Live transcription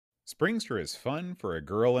Springster is fun for a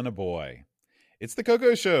girl and a boy. It's the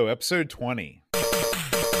Coco Show, episode 20.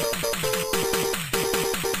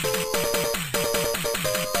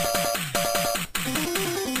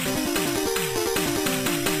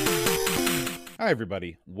 Hi,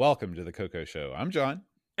 everybody. Welcome to the Coco Show. I'm John.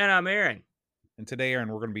 And I'm Aaron. And today, Aaron,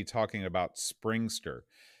 we're going to be talking about Springster.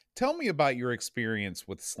 Tell me about your experience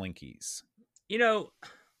with Slinkies. You know,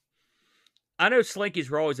 I know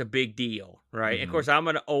Slinkies were always a big deal, right? Mhm. Of course, I'm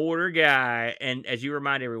an older guy, and as you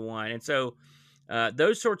remind everyone, and so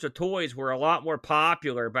those sorts of toys were a lot more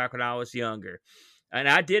popular back when I was younger. And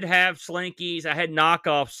I did have Slinkies. I had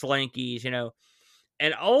knockoff Slinkies,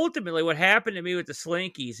 And ultimately, what happened to me with the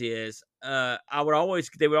Slinkies is they would always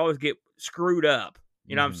get screwed up.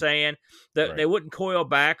 You know what I'm saying? Right. They wouldn't coil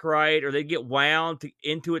back right, or they'd get wound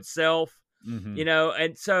into itself.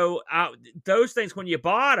 And so those things, when you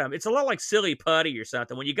bought them, it's a lot like Silly Putty or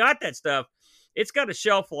something. When you got that stuff, it's got a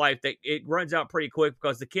shelf life that it runs out pretty quick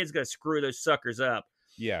because the kid's going to screw those suckers up.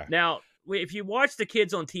 Yeah. Now, if you watch the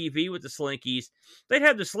kids on TV with the Slinkies, they'd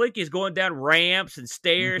have the Slinkies going down ramps and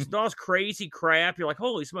stairs and all this crazy crap. You're like,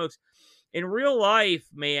 holy smokes. In real life,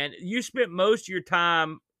 man, you spent most of your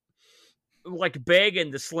time like begging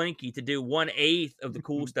the Slinky to do 1/8 of the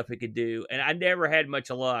cool stuff it could do, and I never had much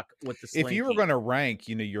luck with the Slinky. If you were going to rank,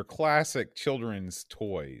 your classic children's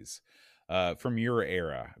toys from your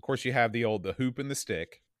era, of course, you have the hoop and the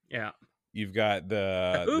stick. Yeah, you've got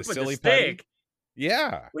the hoop the silly and the stick. Putty.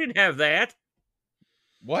 Yeah, we didn't have that.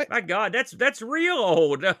 What? My God, that's real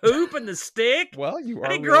old. The hoop and the stick. Well, you are. I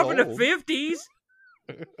didn't grow up in the 50s.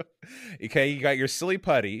 Okay, you got your Silly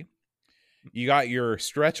Putty. You got your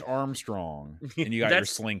Stretch Armstrong, and you got your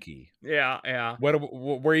Slinky. Yeah. Where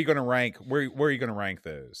are you going to rank? Where are you going to rank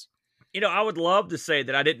those? I would love to say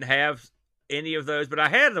that I didn't have any of those, but I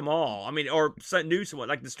had them all. I mean, or knew someone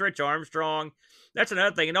like the Stretch Armstrong. That's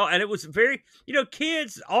another thing, and it was very,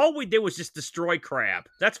 kids. All we did was just destroy crap.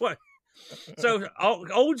 That's what. So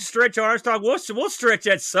old Stretch Armstrong, we'll stretch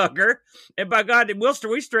that sucker, and by God,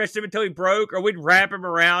 we stretched him until he broke, or we'd wrap him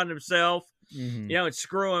around himself, and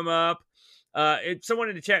screw him up. Someone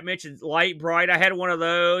in the chat mentioned Light Bright. I had one of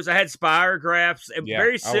those. I had Spirographs, and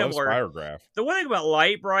very similar. I love Spirograph. The one thing about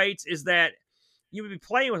Light Brights is that you would be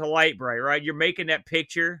playing with a Light Bright, right? You're making that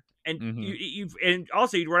picture, and and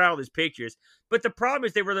also you'd run out all these pictures. But the problem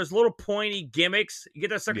is they were those little pointy gimmicks. You get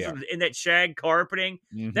those suckers in that shag carpeting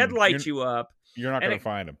that lights you up. You're not going to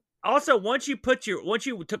find them. Also, once you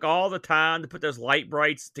took all the time to put those Light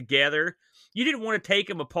Brights together, you didn't want to take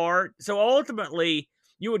them apart. So ultimately,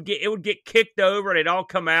 it would get kicked over, and they'd all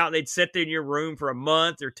come out, and they'd sit there in your room for a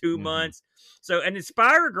month or 2 months. So, and in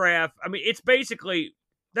Spirograph, I mean, it's basically,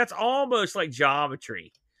 that's almost like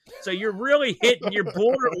geometry. So you're really hitting your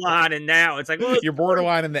borderline, and now it's like, well, you're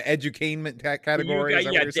borderline in the edutainment category.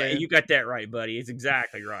 You got that right, buddy. It's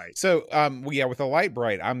exactly right. So, with the Light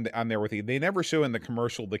Bright, I'm there with you. They never show in the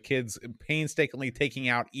commercial the kids painstakingly taking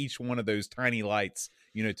out each one of those tiny lights,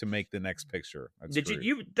 to make the next picture. That's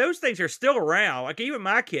those things are still around. Like even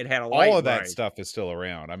my kid had a Light All of Bright. that stuff is still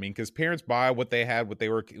around. I mean, because parents buy what they had, what they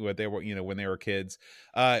were, when they were kids.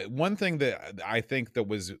 One thing that I think that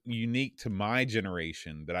was unique to my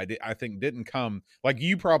generation that I think didn't come, like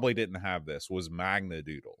you probably didn't have this, was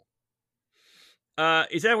Magnadoodle.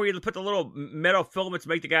 Is that where you put the little metal filaments to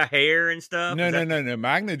make the guy hair and stuff? No.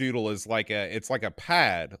 Magnadoodle is like a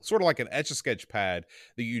pad, sort of like an Etch-a-Sketch pad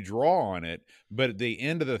that you draw on it, but at the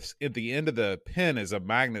end of the pin is a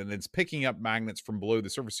magnet, and it's picking up magnets from below the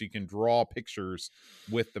surface, so you can draw pictures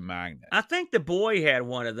with the magnet. I think the boy had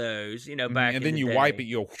one of those, back. And then you wipe it,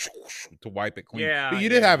 to wipe it clean. Yeah, but you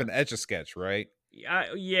did have an Etch-a-Sketch, right?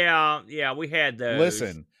 Yeah, we had those.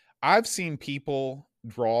 Listen, I've seen people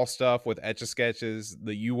draw stuff with Etch-a-Sketches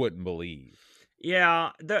that you wouldn't believe. Yeah,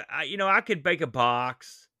 I could make a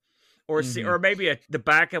box, or maybe the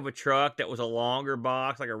back of a truck that was a longer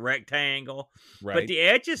box, like a rectangle. Right. But the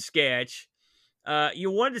Etch-a-Sketch, you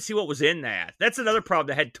wanted to see what was in that. That's another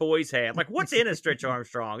problem that toys had. Like, what's in a Stretch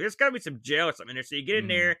Armstrong? There's got to be some gel or something in there. So you get in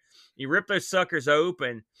there, you rip those suckers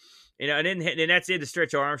open, and then that's it, the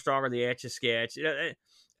Stretch Armstrong or the Etch-a-Sketch.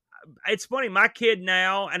 It's funny, my kid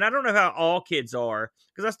now, and I don't know how all kids are,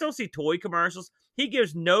 because I still see toy commercials. He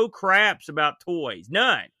gives no craps about toys.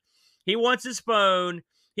 None. He wants his phone.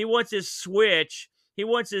 He wants his Switch. He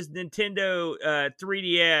wants his Nintendo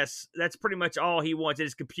 3DS. That's pretty much all he wants,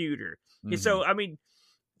 his computer. So, I mean,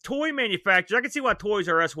 toy manufacturers, I can see why Toys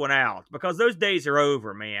R Us went out, because those days are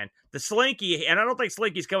over, man. The Slinky, and I don't think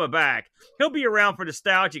Slinky's coming back. He'll be around for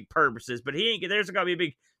nostalgic purposes, but there's going to be a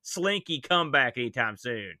big Slinky comeback anytime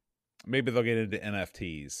soon. Maybe they'll get into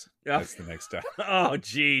NFTs. That's the next step. Oh,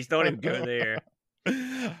 geez. Don't even go there.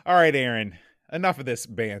 All right, Aaron. Enough of this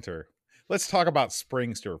banter. Let's talk about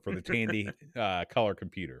Springster for the Tandy color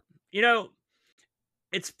computer. You know,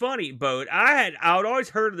 it's funny, Boat. I'd always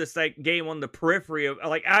heard of this game on the periphery of,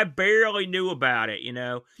 like, I barely knew about it, you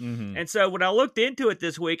know. Mm-hmm. And so when I looked into it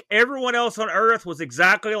this week, everyone else on Earth was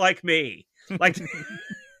exactly like me. Like,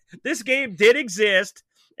 this game did exist.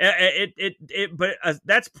 But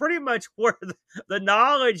that's pretty much where the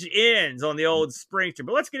knowledge ends on the old Springster.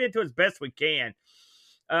 But let's get into it as best we can.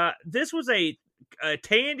 This was a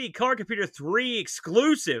Tandy Color Computer 3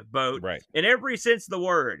 exclusive, Boat, Right. in every sense of the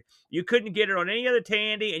word. You couldn't get it on any other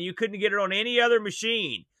Tandy, and you couldn't get it on any other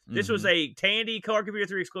machine. This was a Tandy Color Computer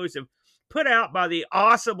 3 exclusive, put out by the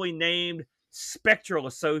awesomely named Spectral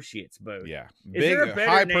Associates, Boat. Yeah, Is there big a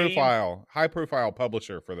better name? high profile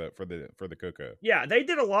publisher for the Coco. Yeah, they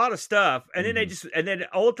did a lot of stuff, and then then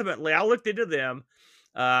ultimately I looked into them.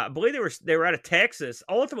 I believe they were out of Texas.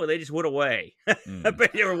 Ultimately, they just went away.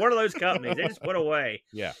 But they were one of those companies. They just went away.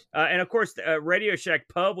 Yeah. And of course, Radio Shack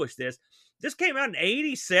published this. This came out in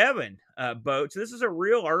 '87, Boat. So this is a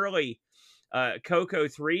real early Coco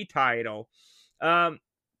 3 title.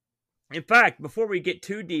 In fact, before we get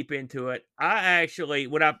too deep into it, I actually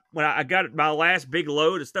when I got my last big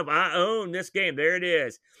load of stuff, I own this game. There it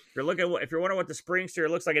is. If you're wondering what the Springster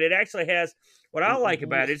looks like, and it actually has. What I like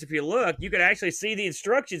about it is if you look, you can actually see the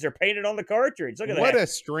instructions are painted on the cartridge. Look at that. What a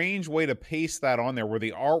strange way to paste that on there, where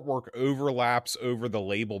the artwork overlaps over the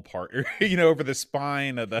label part, over the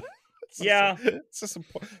spine of the. Yeah,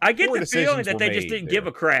 I get the feeling that they just didn't give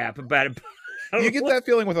a crap about it. You get that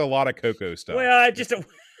feeling with a lot of Coco stuff. Well,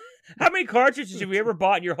 how many cartridges have you ever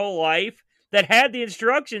bought in your whole life that had the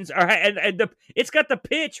instructions it's got the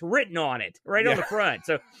pitch written on it right on the front?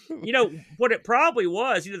 So, what it probably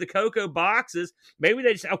was, the Coco boxes, maybe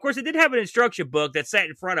they just, of course, it did have an instruction book that sat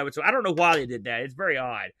in front of it. So I don't know why they did that. It's very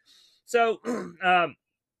odd. So,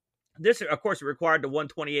 this, of course, required the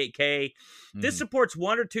 128K. This supports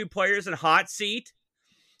 1 or 2 players in hot seat,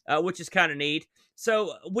 which is kind of neat.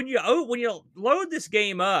 So when you load this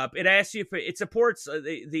game up, it asks you if it supports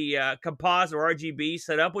the composite or RGB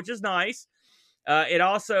setup, which is nice. It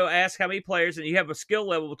also asks how many players, and you have a skill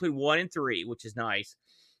level between 1 and 3, which is nice.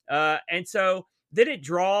 And so then it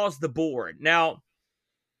draws the board. Now,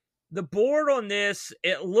 the board on this,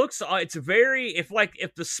 it's very,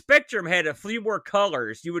 if the Spectrum had a few more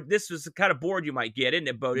colors, this was the kind of board you might get, isn't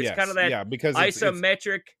it, Bo? It's kind of that because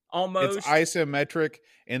isometric almost. It's isometric,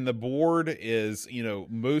 and the board is,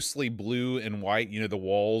 mostly blue and white. The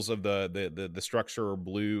walls of the structure are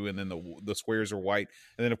blue, and then the squares are white.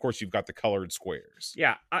 And then, of course, you've got the colored squares.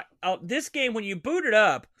 Yeah. This game, when you boot it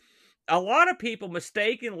up, a lot of people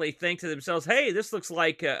mistakenly think to themselves, hey, this looks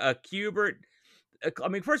like a Q*bert. I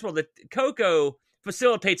mean, first of all, the Coco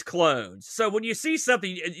facilitates clones. So when you see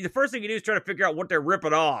something, the first thing you do is try to figure out what they're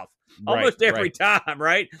ripping off almost every time,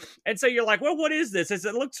 right? And so you're like, well, what is this? It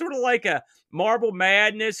looks sort of like a Marble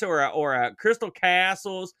Madness or a Crystal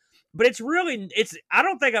Castles. But I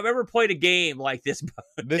don't think I've ever played a game like this.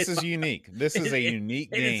 This is unique. This is a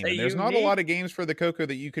unique game. There's not a lot of games for the Coco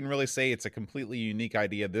that you can really say it's a completely unique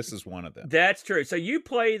idea. This is one of them. That's true. So you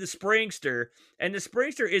play the Springster, and the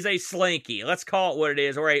Springster is a slinky. Let's call it what it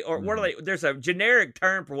is. There's a generic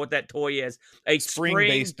term for what that toy is. A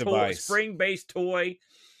spring-based device. Spring-based toy.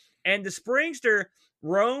 And the Springster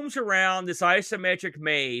roams around this isometric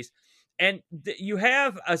maze. And you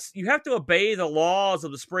have to obey the laws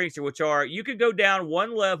of the Springster, which are you can go down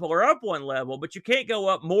 1 level or up 1 level, but you can't go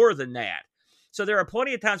up more than that. So there are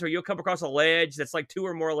plenty of times where you'll come across a ledge that's like 2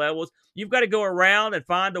 or more levels. You've got to go around and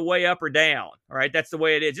find a way up or down. All right, that's the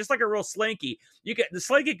way it is. Just like a real slinky. The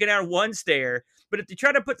slinky can down 1 stair, but if you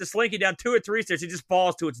try to put the slinky down 2 or 3 stairs, it just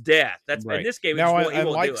falls to its death. That's right. In this game. Now,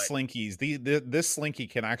 unlike slinkies, this slinky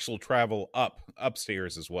can actually travel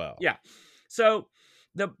upstairs as well. Yeah. So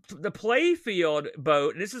the play field,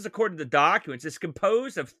 Boat, and this is according to the documents, is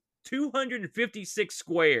composed of 256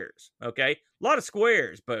 squares. Okay, a lot of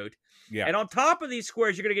squares, Boat. Yeah. And on top of these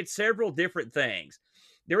squares, you're going to get several different things.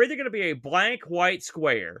 They're either going to be a blank white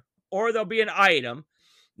square, or there'll be an item.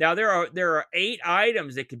 Now there are 8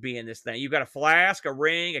 items that could be in this thing. You've got a flask, a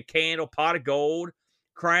ring, a candle, pot of gold,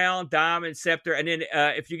 crown, diamond, scepter, and then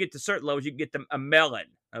if you get to certain levels, you can get a melon.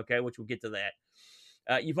 Okay, which we'll get to that.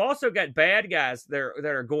 You've also got bad guys that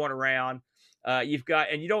are going around. You've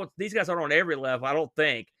got, and these guys aren't on every level, I don't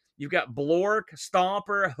think. You've got Blork,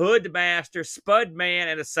 Stomper, Hoodmaster, Spudman,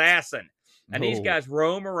 and Assassin. And these guys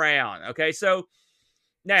roam around. Okay, so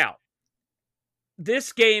now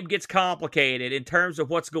this game gets complicated in terms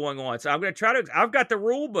of what's going on. So I'm going to I've got the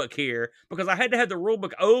rule book here because I had to have the rule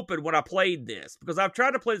book open when I played this because I've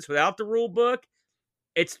tried to play this without the rule book.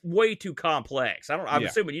 it's way too complex. I'm Yeah.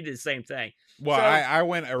 assuming you did the same thing. Well, So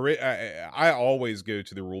I always go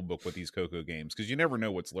to the rule book with these Coco games because you never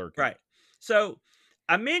know what's lurking. right. So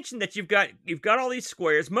I mentioned that you've got all these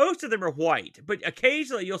squares. Most of them are white, but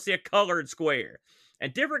occasionally you'll see a colored square.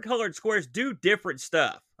 And different colored squares do different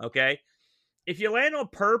stuff, okay? If you land on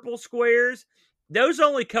purple squares, those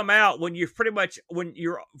only come out when you're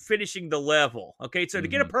finishing the level, okay? So to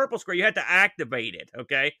get a purple square, you have to activate it,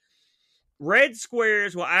 okay? Red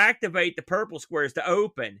squares will activate the purple squares to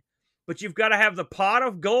open, but you've got to have the pot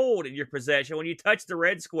of gold in your possession when you touch the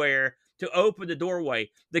red square to open the doorway.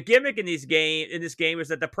 The gimmick in this game is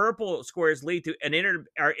that the purple squares lead to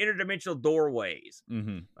interdimensional doorways.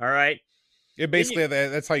 All right. It basically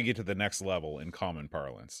that's how you get to the next level in common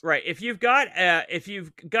parlance. Right. If you've got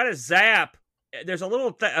a zap, there's a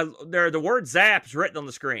little the word zap is written on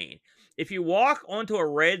the screen. If you walk onto a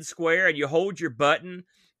red square and you hold your button,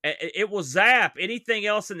 it will zap anything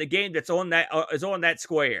else in the game that's on that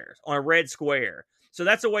square, on a red square. So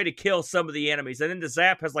that's a way to kill some of the enemies. And then the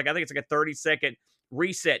zap has I think it's like a 30-second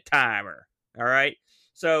reset timer. All right.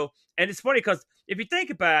 So, and it's funny because if you think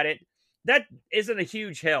about it, that isn't a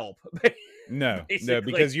huge help. No,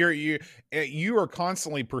 because you are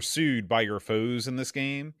constantly pursued by your foes in this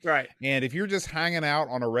game. Right. And if you're just hanging out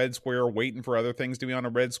on a red square waiting for other things to be on a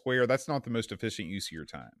red square, that's not the most efficient use of your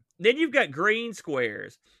time. Then you've got green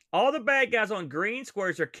squares. All the bad guys on green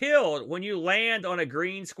squares are killed when you land on a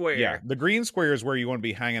green square. Yeah, the green square is where you want to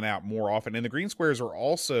be hanging out more often. And the green squares are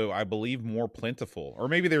also, I believe, more plentiful. Or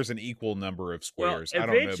maybe there's an equal number of squares. Well, I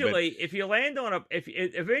don't know. Eventually, if you land on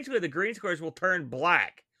eventually the green squares will turn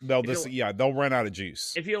black. They'll run out of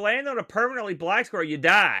juice. If you land on a permanently black square, you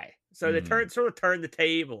die. So they turn the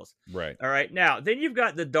tables. Right. All right. Now, then you've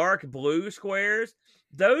got the dark blue squares.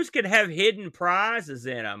 Those can have hidden prizes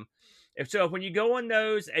in them. If when you go on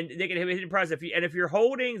those, and they can have a hidden prize. If you're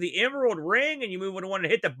holding the emerald ring and you move on one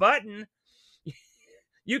and hit the button,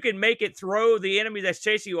 you can make it throw the enemy that's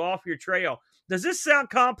chasing you off your trail. Does this sound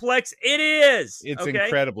complex? It is. It's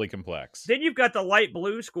incredibly complex. Then you've got the light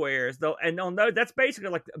blue squares, though, and on those, that's basically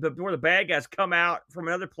like where the bad guys come out from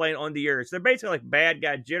another plane on the earth. So they're basically like bad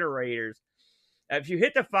guy generators. If you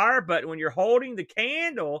hit the fire button when you're holding the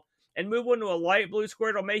candle and move on to a light blue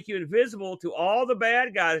square, it'll make you invisible to all the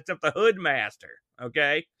bad guys except the Hoodmaster.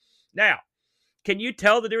 Okay? Now, can you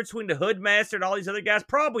tell the difference between the Hoodmaster and all these other guys?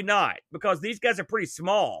 Probably not, because these guys are pretty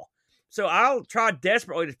small. So I'll try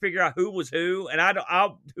desperately to figure out who was who, and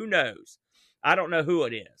who knows? I don't know who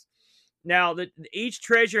it is. Now, each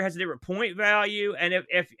treasure has a different point value, and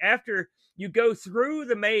if after you go through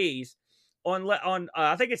the maze on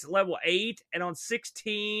I think it's level 8 and on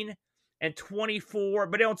 16 and 24,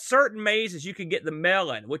 but on certain mazes you can get the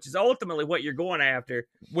melon, which is ultimately what you're going after.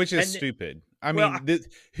 Which is stupid. I mean,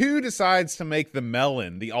 who decides to make the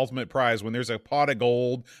melon the ultimate prize when there's a pot of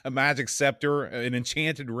gold, a magic scepter, an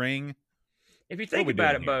enchanted ring? If you think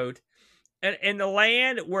about it, Boat, and in the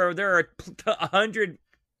land where there are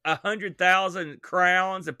 100,000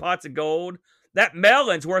 crowns and pots of gold, that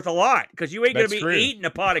melon's worth a lot because you ain't going to be eating a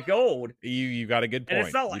pot of gold. You got a good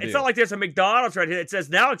point. And it's not like there's a McDonald's right here that says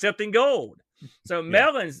now accepting gold. So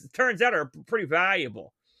melons, turns out, are pretty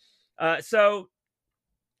valuable. So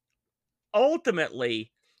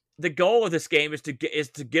ultimately, the goal of this game is to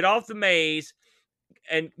get off the maze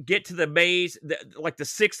and get to the maze, like the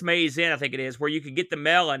 6th maze in, I think it is, where you can get the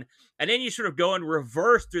melon, and then you sort of go in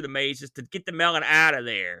reverse through the mazes to get the melon out of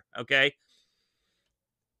there. Okay.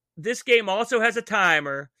 This game also has a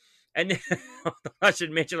timer, and I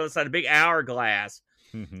should mention on the side a big hourglass,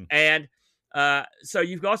 and so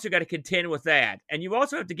you've also got to contend with that, and you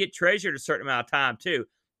also have to get treasure at a certain amount of time too.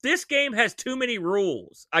 This game has too many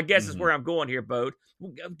rules, I guess is where I'm going here, Boat.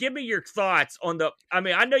 Give me your thoughts on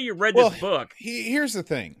I know you read this book. Here's the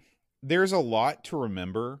thing. There's a lot to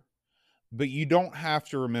remember, but you don't have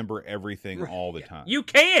to remember everything all the time. You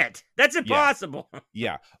can't. That's impossible.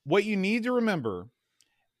 Yeah. What you need to remember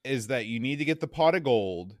is that you need to get the pot of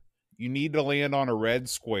gold, you need to land on a red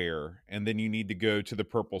square, and then you need to go to the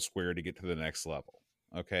purple square to get to the next level.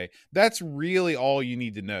 Okay, that's really all you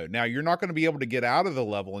need to know. Now, you're not going to be able to get out of the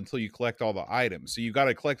level until you collect all the items. So you got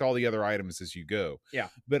to collect all the other items as you go. Yeah.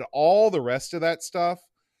 But all the rest of that stuff,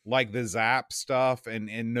 like the zap stuff and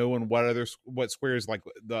knowing what squares like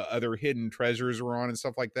the other hidden treasures are on and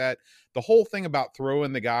stuff like that, the whole thing about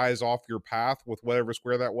throwing the guys off your path with whatever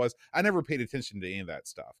square that was, I never paid attention to any of that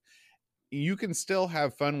stuff. You can still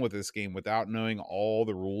have fun with this game without knowing all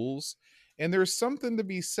the rules. And there's something to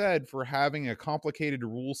be said for having a complicated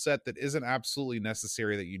rule set that isn't absolutely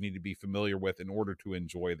necessary that you need to be familiar with in order to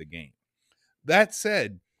enjoy the game. That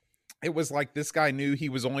said, it was like this guy knew he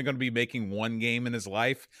was only going to be making one game in his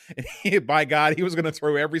life, and by God, he was going to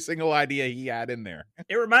throw every single idea he had in there.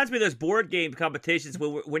 It reminds me of those board game competitions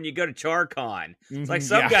when you go to CharCon. It's like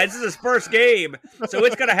some Yeah. guy, this is his first game, so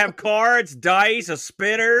it's going to have cards, dice, a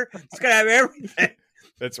spinner. It's going to have everything.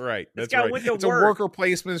 That's right. This That's guy right. went to It's a work. worker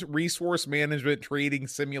placement, resource management, trading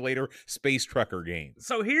simulator, space trucker game.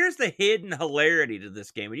 So here's the hidden hilarity to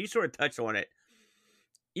this game, and you sort of touched on it.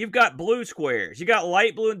 You've got blue squares. You got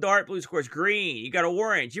light blue and dark blue squares, green. You got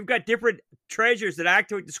orange. You've got different treasures that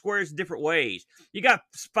activate the squares in different ways. You got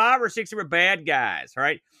 5 or 6 different bad guys,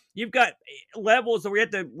 right? You've got levels where you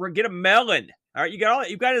have to get a melon. All right, you've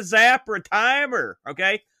got a zapper, a timer,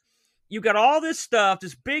 okay? You've got all this stuff,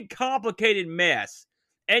 this big complicated mess.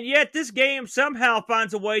 And yet this game somehow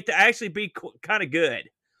finds a way to actually be kind of good,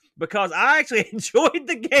 because I actually enjoyed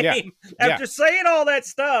the game. After saying all that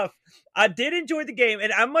stuff, I did enjoy the game.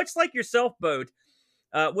 And I'm much like yourself, Boat,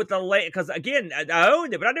 with the because again, I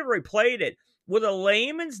owned it, but I never really played it. With a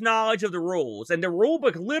layman's knowledge of the rules, and the rule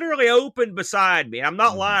book literally opened beside me. I'm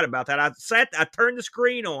not lying about that. I turned the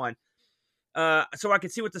screen on so I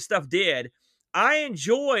could see what the stuff did. I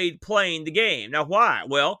enjoyed playing the game. Now, why?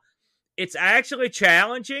 Well, it's actually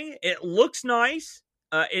challenging. It looks nice.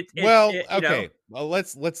 Okay. Well,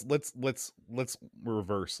 let's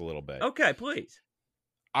reverse a little bit. Okay, please.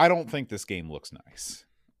 I don't think this game looks nice.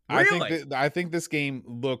 Really? I think this game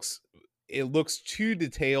looks too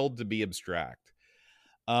detailed to be abstract.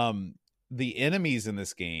 The enemies in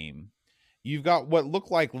this game, you've got what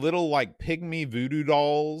look like little like pygmy voodoo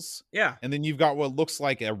dolls. Yeah. And then you've got what looks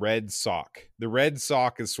like a red sock. The red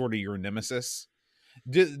sock is sort of your nemesis.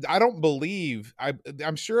 I don't believe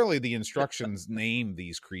I'm surely the instructions name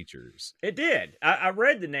these creatures. It did. I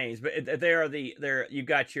read the names, but you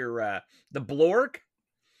got your the Blork.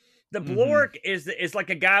 The Blork is like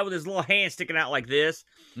a guy with his little hand sticking out like this,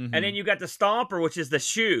 and then you got the Stomper, which is the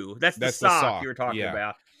shoe. That's the sock you were talking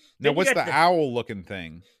about. Now, what's the owl looking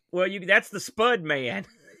thing? Well, that's the Spud Man.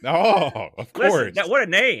 Oh, of course. Listen, what a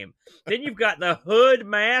name! Then you've got the Hood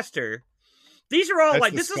Master. These are all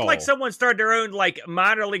this is like someone started their own like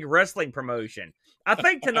minor league wrestling promotion. I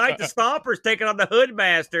think tonight the Stomper's taking on the Hood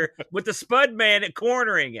Master with the Spud Man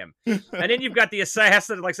cornering him. And then you've got the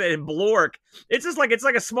Assassin, like I said, in Blork. It's just like, it's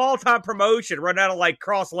like a small time promotion run out of like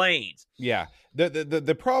cross lanes. Yeah.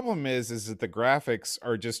 The problem is that the graphics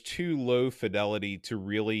are just too low fidelity to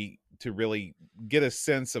really get a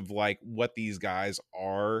sense of like what these guys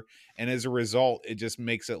are. And as a result, it just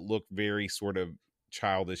makes it look very sort of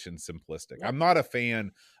childish and simplistic. I'm not a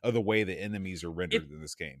fan of the way the enemies are rendered in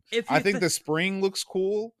this game. I think the spring looks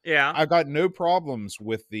cool. Yeah. I got no problems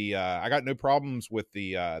with the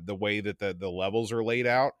way that the levels are laid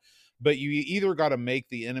out, but you either got to make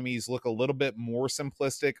the enemies look a little bit more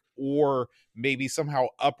simplistic, or maybe somehow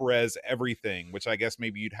up-res everything, which I guess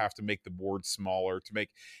maybe you'd have to make the board smaller to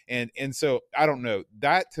make. And so I don't know,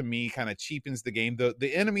 that to me kind of cheapens the game.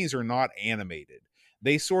 The enemies are not animated.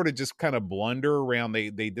 They sort of just kind of blunder around.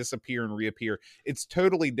 They disappear and reappear. It's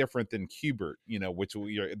totally different than Q*bert, which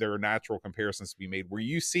there are natural comparisons to be made, where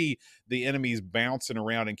you see the enemies bouncing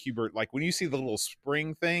around in Q*bert. Like when you see the little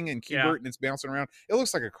spring thing in Q*bert and it's bouncing around, it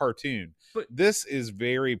looks like a cartoon. But this is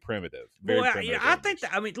very primitive. Primitive. I think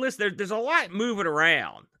listen, there's a lot moving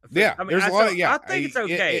around. Yeah, there's a lot. I think it's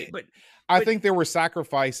okay, but I think there were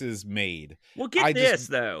sacrifices made. Well,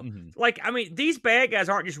 though. Like, these bad guys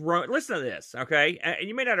aren't just listen to this, okay? And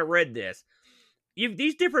you may not have read this.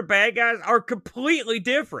 These different bad guys are completely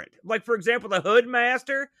different. Like, for example, the Hood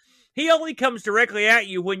Master, he only comes directly at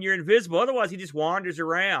you when you're invisible. Otherwise, he just wanders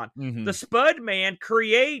around. The Spud Man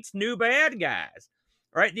creates new bad guys,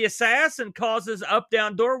 right? The Assassin causes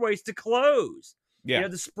up-down doorways to close. Yeah.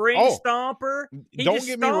 The Spring Stomper. He don't just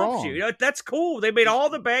get me wrong. You. That's cool. They made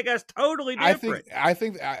all the bad guys totally different. I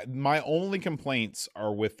think my only complaints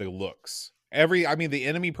are with the looks. The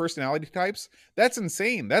enemy personality types. That's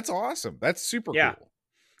insane. That's awesome. That's super cool.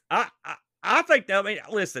 I think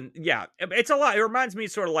that. Listen. Yeah, it's a lot. It reminds me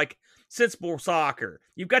sort of like Sensible Soccer.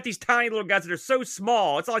 You've got these tiny little guys that are so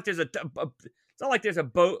small. It's not like there's a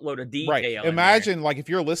boatload of detail. Right. Imagine, like, if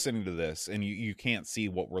you're listening to this and you can't see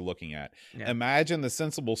what we're looking at, imagine the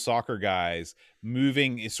Sensible Soccer guys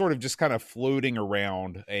moving, sort of just kind of floating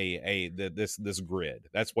around this grid.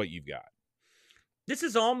 That's what you've got. This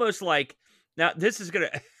is almost like, now this is gonna.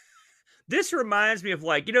 This reminds me of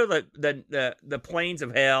like, the Plains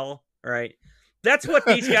of Hell, right? That's what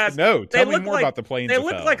these guys. No, tell me more about the Plains of Hell.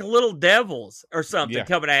 They look like little devils or something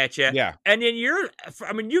coming at you. Yeah. And then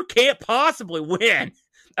you can't possibly win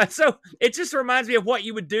So it just reminds me of what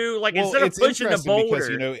you would do, like Well, instead of it's pushing the interesting because,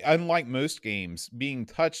 boulder. unlike most games, being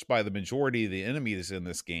touched by the majority of the enemies in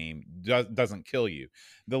this game doesn't kill you.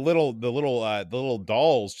 The little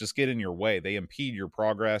dolls just get in your way. They impede your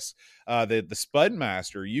progress. The Spud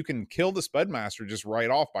Master, you can kill the Spud Master just right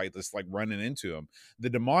off by just like running into him. The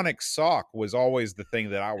demonic sock was always the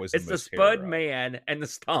thing that I was It's the the most Spud terror of. Man and the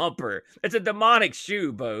Stomper. It's a demonic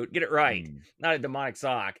shoe, Boat. Get it right. Mm. Not a demonic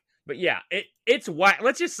sock. But yeah, it's whack.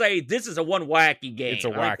 Let's just say this is a one wacky game. It's a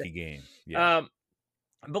wacky game. Yeah.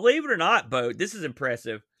 Believe it or not, Boat, this is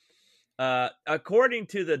impressive. According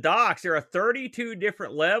to the docs, there are 32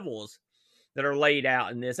 different levels that are laid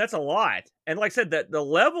out in this. That's a lot. And like I said, the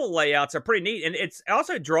level layouts are pretty neat. And it's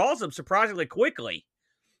also draws them surprisingly quickly.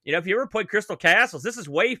 If you ever played Crystal Castles, this is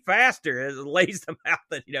way faster as it lays them out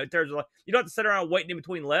than, in terms of like, you don't have to sit around waiting in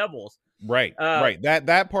between levels. Right.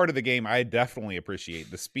 That part of the game, I definitely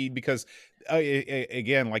appreciate the speed because,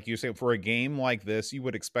 again, like you say, for a game like this, you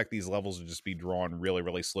would expect these levels to just be drawn really,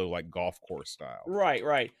 really slow, like golf course style.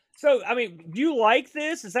 Right. So, I mean, do you like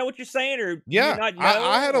this? Is that what you're saying, or do Yeah, you not know?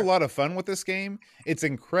 I had a lot of fun with this game. It's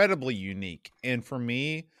incredibly unique, and for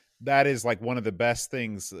me, that is like one of the best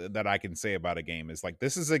things that I can say about a game is like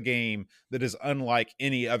this is a game that is unlike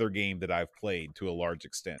any other game that I've played to a large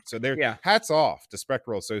extent. So Yeah. hats off to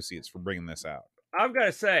Spectral Associates for bringing this out. I've got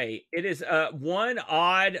to say, it is one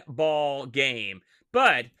oddball game,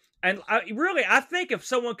 but I think if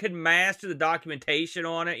someone could master the documentation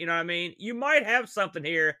on it, you know what I mean, you might have something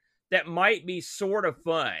here that might be sort of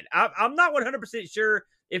fun. I'm not 100% sure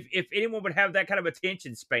if anyone would have that kind of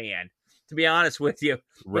attention span, to be honest with you,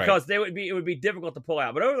 because it would be difficult to pull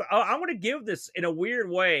out. But I'm going to give this in a weird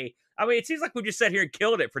way. I mean, it seems like we just sat here and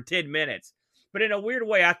killed it for 10 minutes, but in a weird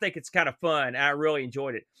way, I think it's kind of fun. I really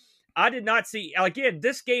enjoyed it. I did not see, again,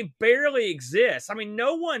 this game barely exists. I mean,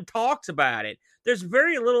 no one talks about it. There's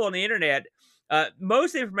very little on the internet.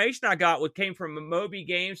 Most of the information I got came from Moby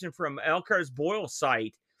Games and from L. Curtis Boyle's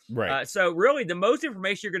site. Right. So really, the most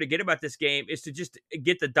information you're going to get about this game is to just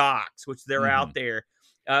get the docs, which they're out there.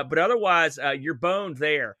 But otherwise, you're boned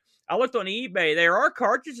there. I looked on eBay. There are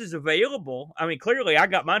cartridges available. I mean, clearly, I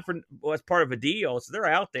got mine as part of a deal, so they're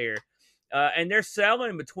out there. And they're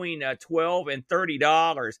selling between $12 and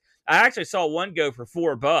 $30. I actually saw one go for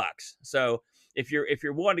 $4. So if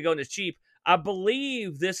you're willing to go in this cheap, I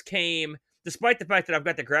believe this came, despite the fact that I've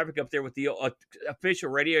got the graphic up there with the official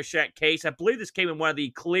Radio Shack case. I believe this came in one of the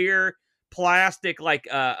clear plastic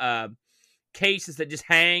cases that just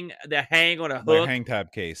hang on a hook, the hang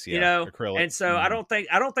tab case, acrylic. And so I don't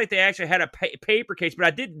think they actually had a paper case,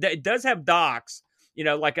 but it does have docs,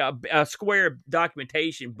 like a square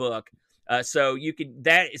documentation book. So you can,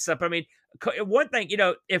 that is something. I mean, one thing,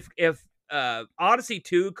 if Odyssey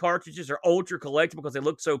 2 cartridges are ultra collectible because they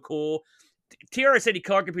look so cool, TRS-80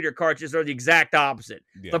 Color Computer cartridges are the exact opposite.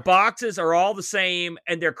 Yeah. The boxes are all the same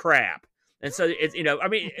and they're crap. And so it's, I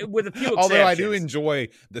mean, with a few exceptions. Although I do enjoy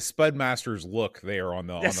the Spudmaster's look there on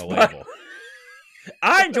the label.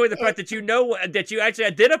 I enjoy the fact that that you actually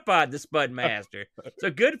identified the Spudmaster.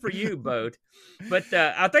 So good for you, Boat. But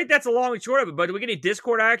I think that's a long and short of it. But did we get any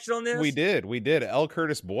Discord action on this? We did. L.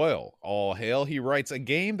 Curtis Boyle, all hail. He writes, a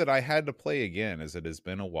game that I had to play again as it has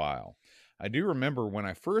been a while. I do remember when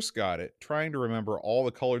I first got it, trying to remember all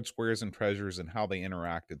the colored squares and treasures and how they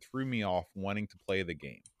interacted threw me off wanting to play the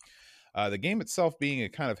game. The game itself being a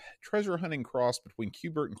kind of treasure hunting cross between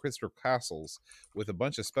Q*bert and Crystal Castles with a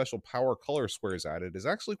bunch of special power color squares added is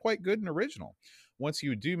actually quite good and original once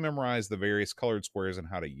you do memorize the various colored squares and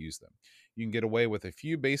how to use them. You can get away with a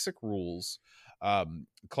few basic rules,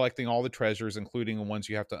 collecting all the treasures, including the ones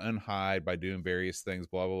you have to unhide by doing various things,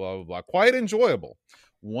 blah, blah, blah, blah, blah. Quite enjoyable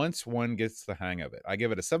once one gets the hang of it. I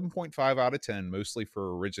give it a 7.5 out of 10, mostly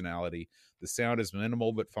for originality. The sound is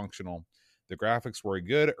minimal but functional. The graphics were a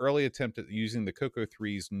good early attempt at using the Coco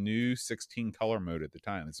 3's new 16 color mode at the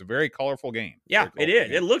time. It's a very colorful game. Yeah, it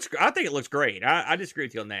is. Game. I think it looks great. I disagree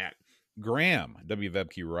with you on that. Graham,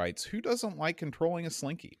 WWebQ writes, who doesn't like controlling a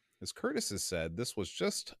slinky? As Curtis has said, this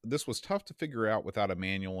was tough to figure out without a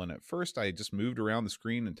manual, and at first I just moved around the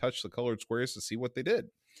screen and touched the colored squares to see what they did.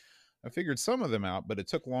 I figured some of them out, but it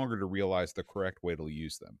took longer to realize the correct way to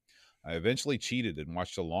use them. I eventually cheated and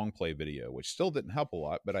watched a long play video, which still didn't help a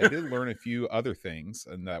lot, but I did learn a few other things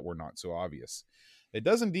and that were not so obvious. It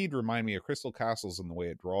does indeed remind me of Crystal Castles in the way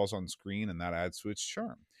it draws on screen, and that adds to its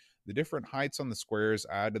charm. The different heights on the squares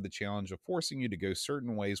add to the challenge of forcing you to go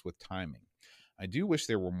certain ways with timing. I do wish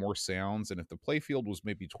there were more sounds, and if the playfield was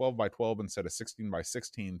maybe 12 by 12 instead of 16 by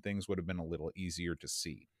 16, things would have been a little easier to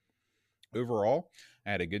see. Overall,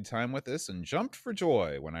 I had a good time with this and jumped for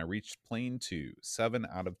joy when I reached Plane 2, 7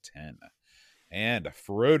 out of 10. And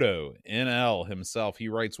Frodo NL himself, he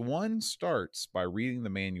writes, one starts by reading the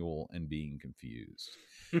manual and being confused.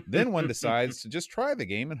 Then one decides to just try the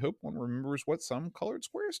game and hope one remembers what some colored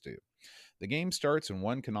squares do. The game starts, and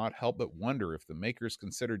one cannot help but wonder if the makers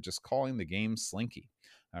considered just calling the game Slinky.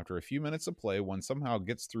 After a few minutes of play, one somehow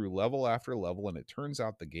gets through level after level, and it turns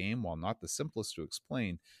out the game, while not the simplest to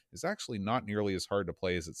explain, is actually not nearly as hard to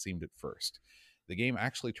play as it seemed at first. The game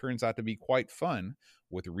actually turns out to be quite fun,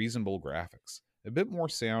 with reasonable graphics. A bit more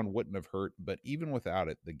sound wouldn't have hurt, but even without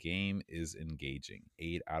it, the game is engaging.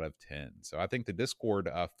 8 out of 10. So I think the Discord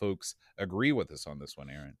folks agree with us on this one,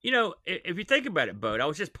 Aaron. You know, if you think about it, Bud, I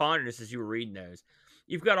was just pondering this as you were reading those.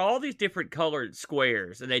 You've got all these different colored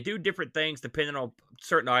squares, and they do different things depending on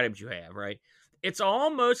certain items you have, right? It's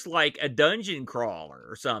almost like a dungeon crawler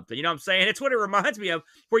or something. You know what I'm saying? It's what it reminds me of,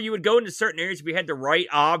 where you would go into certain areas. If you had the right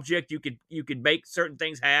object, you could make certain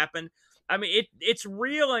things happen. I mean, it's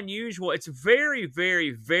real unusual. It's very,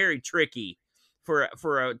 very, very tricky for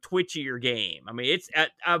a twitchier game. I mean, it's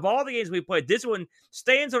of all the games we played, this one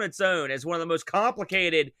stands on its own as one of the most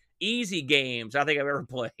complicated, easy games I think I've ever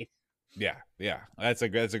played. Yeah, that's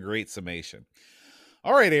a great summation.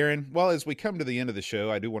 All right, Aaron. Well, as we come to the end of the show,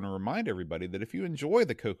 I do want to remind everybody that if you enjoy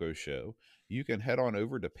the Coco Show, you can head on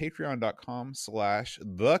over to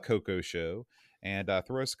patreon.com/the Coco Show and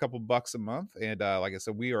throw us a couple bucks a month. And like I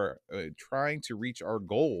said, we are trying to reach our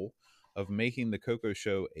goal of making the Coco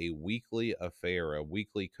Show a weekly affair, a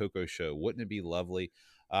weekly Coco Show. Wouldn't it be lovely?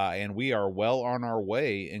 And we are well on our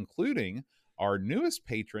way, including our newest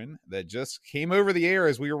patron that just came over the air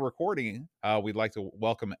as we were recording. We'd like to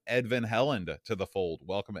welcome Edvin Helland to the fold.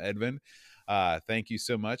 Welcome, Edvin. Thank you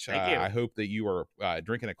so much. Thank you. I hope that you are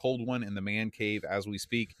drinking a cold one in the man cave as we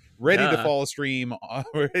speak, ready to fall asleep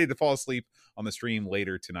on the stream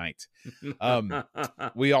later tonight.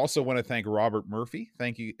 We also want to thank Robert Murphy.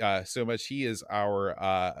 Thank you so much. He is our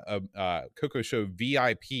Coco Show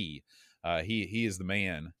VIP. He is the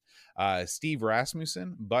man. Steve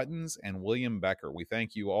Rasmussen, Buttons, and William Becker. We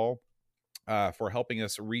thank you all for helping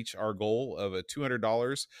us reach our goal of a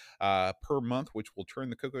 $200 per month, which will turn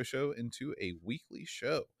the Coco Show into a weekly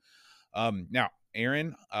show. Now,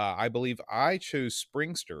 Aaron, I believe I chose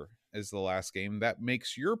Springster as the last game. That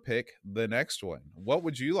makes your pick the next one. What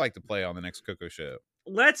would you like to play on the next Coco Show?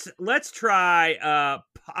 Let's try.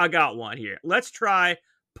 I got one here. Let's try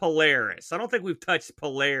Polaris. I don't think we've touched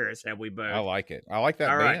Polaris, have we, both? I like it. I like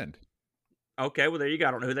that band. Okay, well, there you go.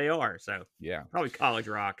 I don't know who they are, so yeah, probably College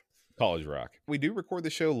Rock. College Rock. We do record the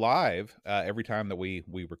show live every time that we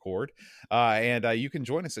record. And you can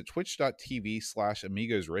join us at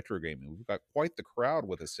twitch.tv/Amigos Retro Gaming. We've got quite the crowd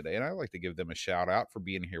with us today, and I'd like to give them a shout out for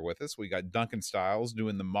being here with us. We got Duncan Styles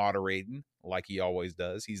doing the moderating like he always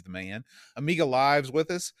does. He's the man. Amiga Live's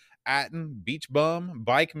with us. Atten, Beach Bum,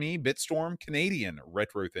 Bike Me, Bitstorm, Canadian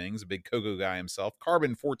Retro Things, a big Coco guy himself,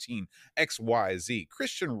 Carbon 14, XYZ,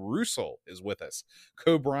 Christian Russell is with us,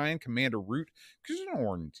 Cobrian, Commander Root, Christian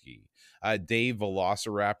Ornty, Dave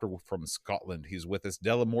Velociraptor from Scotland, he's with us,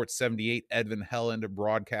 Delamort 78, Edvin Helland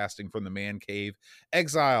broadcasting from the Man Cave,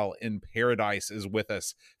 Exile in Paradise is with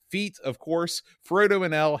us, Feet, of course, Frodo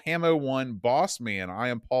and L, Hamo 1, Boss Man, I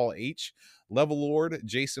am Paul H, Level Lord,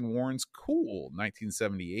 Jason Warren's Cool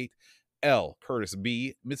 1978, L, Curtis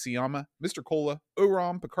B, Mitsuyama, Mr. Cola,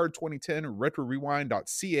 Oram, Picard 2010,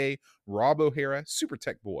 RetroRewind.ca, Rob O'Hara, Super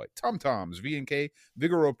Tech Boy, Tom Toms, VNK,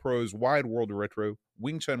 Vigoro Pros, Wide World of Retro,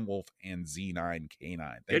 Wing Chun Wolf, and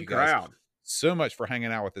Z9K9. Thank you guys so much for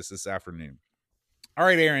hanging out with us this afternoon. All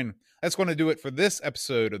right, Aaron, that's going to do it for this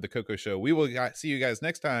episode of the Coco Show. We will see you guys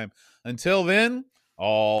next time. Until then,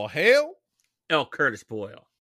 all hail L. Curtis Boyle.